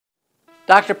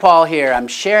Dr. Paul here. I'm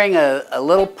sharing a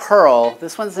little pearl.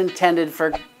 This one's intended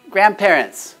for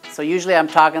grandparents. So usually I'm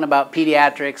talking about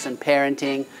pediatrics and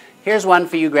parenting. Here's one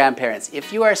for you grandparents.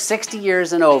 If you are 60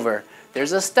 years and over,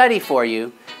 there's a study for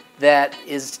you that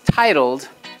is titled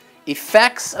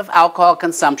Effects of Alcohol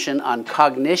Consumption on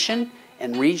Cognition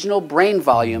and Regional Brain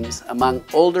Volumes Among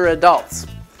Older Adults.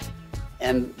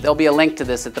 And there'll be a link to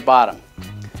this at the bottom.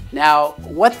 Now,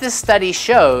 what this study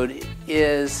showed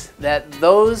is that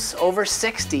those over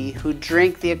 60 who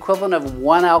drink the equivalent of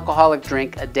one alcoholic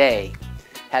drink a day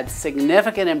had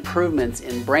significant improvements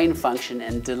in brain function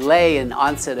and delay in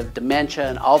onset of dementia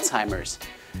and Alzheimer's.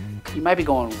 You might be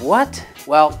going, what?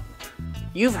 Well,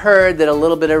 you've heard that a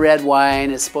little bit of red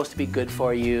wine is supposed to be good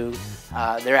for you.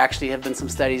 There actually have been some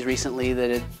studies recently that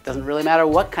it doesn't really matter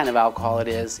what kind of alcohol it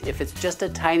is. If it's just a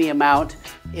tiny amount,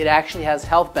 it actually has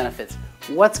health benefits.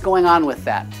 What's going on with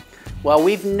that? Well,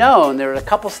 we've known, there were a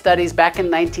couple studies back in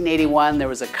 1981, there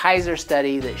was a Kaiser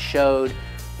study that showed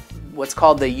what's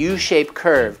called the U-shaped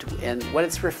curve. And what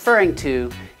it's referring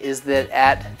to is that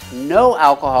at no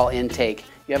alcohol intake,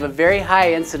 you have a very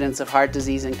high incidence of heart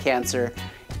disease and cancer.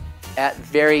 At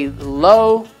very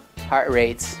low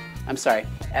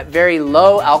at very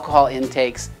low alcohol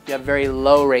intakes, you have very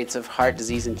low rates of heart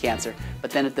disease and cancer.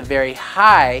 But then at the very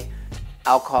high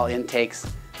alcohol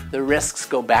intakes, the risks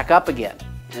go back up again.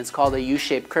 And it's called a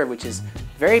U-shaped curve, which is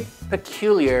very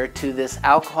peculiar to this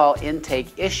alcohol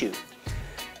intake issue.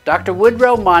 Dr.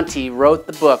 Woodrow Monty wrote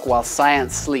the book While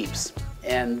Science Sleeps.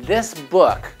 And this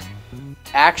book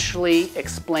actually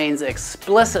explains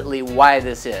explicitly why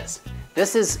this is.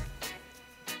 This is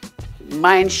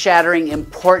mind-shattering,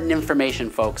 important information,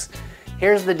 folks.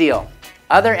 Here's the deal.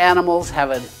 Other animals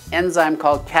have an enzyme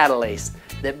called catalase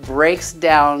that breaks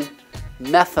down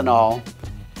methanol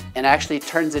and actually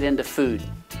turns it into food.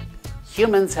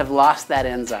 Humans have lost that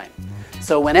enzyme.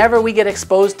 So whenever we get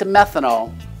exposed to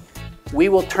methanol, we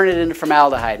will turn it into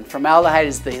formaldehyde. And formaldehyde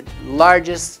is the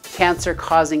largest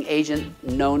cancer-causing agent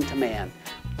known to man.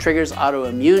 Triggers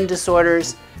autoimmune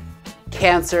disorders,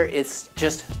 cancer. It's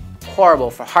just horrible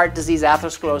for heart disease,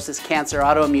 atherosclerosis, cancer,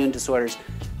 autoimmune disorders.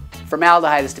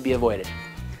 Formaldehyde is to be avoided.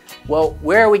 Well,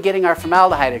 where are we getting our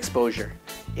formaldehyde exposure?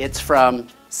 It's from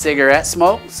cigarette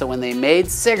smoke. So when they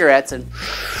made cigarettes and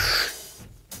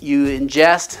you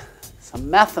ingest some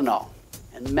methanol.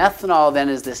 And methanol then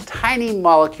is this tiny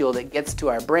molecule that gets to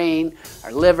our brain,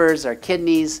 our livers, our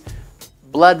kidneys,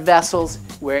 blood vessels,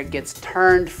 where it gets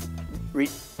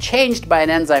changed by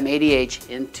an enzyme, ADH,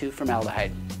 into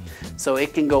formaldehyde. So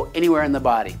it can go anywhere in the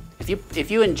body. If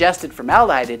you ingested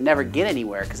formaldehyde, it'd never get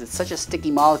anywhere because it's such a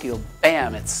sticky molecule,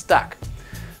 bam, it's stuck.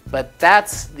 But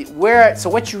so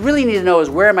what you really need to know is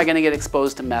where am I going to get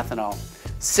exposed to methanol?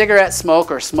 Cigarette smoke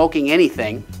or smoking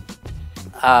anything,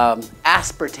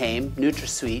 aspartame,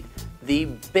 NutraSweet, the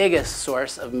biggest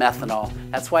source of methanol.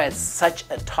 That's why it's such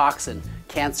a toxin,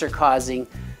 cancer-causing,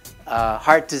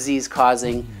 heart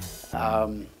disease-causing,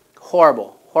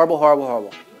 horrible, horrible, horrible,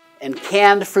 horrible. And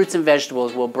canned fruits and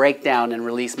vegetables will break down and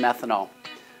release methanol.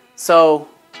 So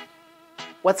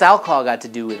what's alcohol got to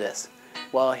do with this?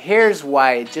 Well, here's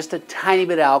why just a tiny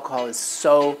bit of alcohol is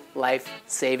so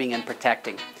life-saving and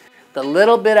protecting. The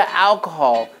little bit of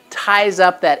alcohol ties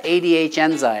up that ADH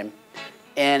enzyme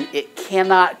and it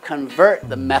cannot convert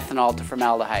the methanol to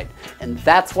formaldehyde. And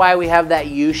that's why we have that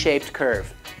U-shaped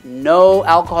curve. No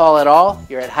alcohol at all,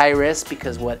 you're at high risk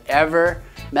because whatever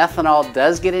methanol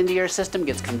does get into your system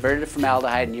gets converted to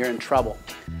formaldehyde and you're in trouble.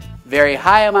 Very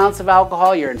high amounts of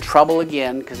alcohol, you're in trouble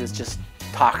again because it's just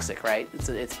toxic, right?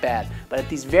 It's bad. But at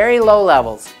these very low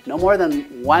levels, no more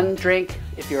than one drink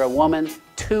if you're a woman,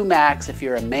 2 max if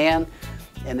you're a man.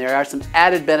 And there are some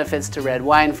added benefits to red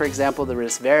wine, for example, the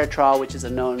resveratrol, which is a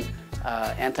known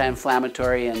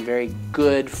anti-inflammatory and very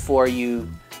good for you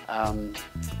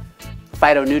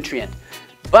phytonutrient.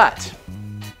 But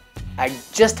I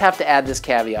just have to add this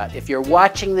caveat. If you're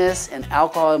watching this and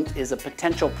alcohol is a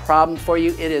potential problem for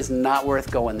you, it is not worth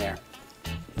going there.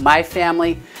 My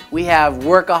family, we have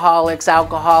workaholics,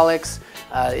 alcoholics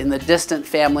in the distant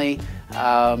family,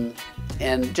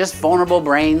 and just vulnerable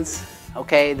brains,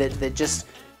 okay,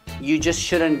 you just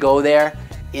shouldn't go there.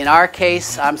 In our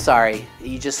case, I'm sorry,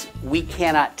 we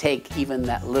cannot take even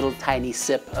that little tiny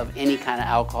sip of any kind of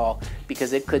alcohol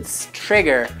because it could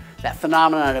trigger that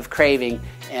phenomenon of craving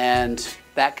and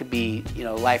that could be,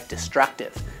 life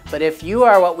destructive. But if you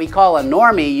are what we call a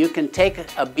normie, you can take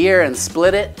a beer and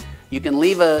split it. You can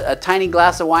leave a tiny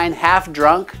glass of wine half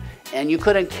drunk and you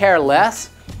couldn't care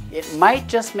less. It might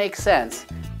just make sense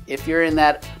if you're in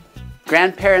that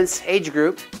grandparents' age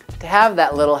group to have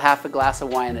that little half a glass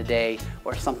of wine a day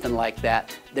or something like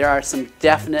that. There are some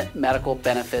definite medical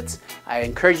benefits. I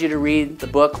encourage you to read the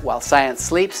book While Science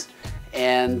Sleeps,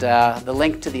 and the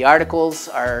link to the articles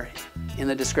are in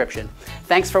the description.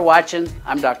 Thanks for watching.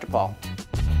 I'm Dr. Paul.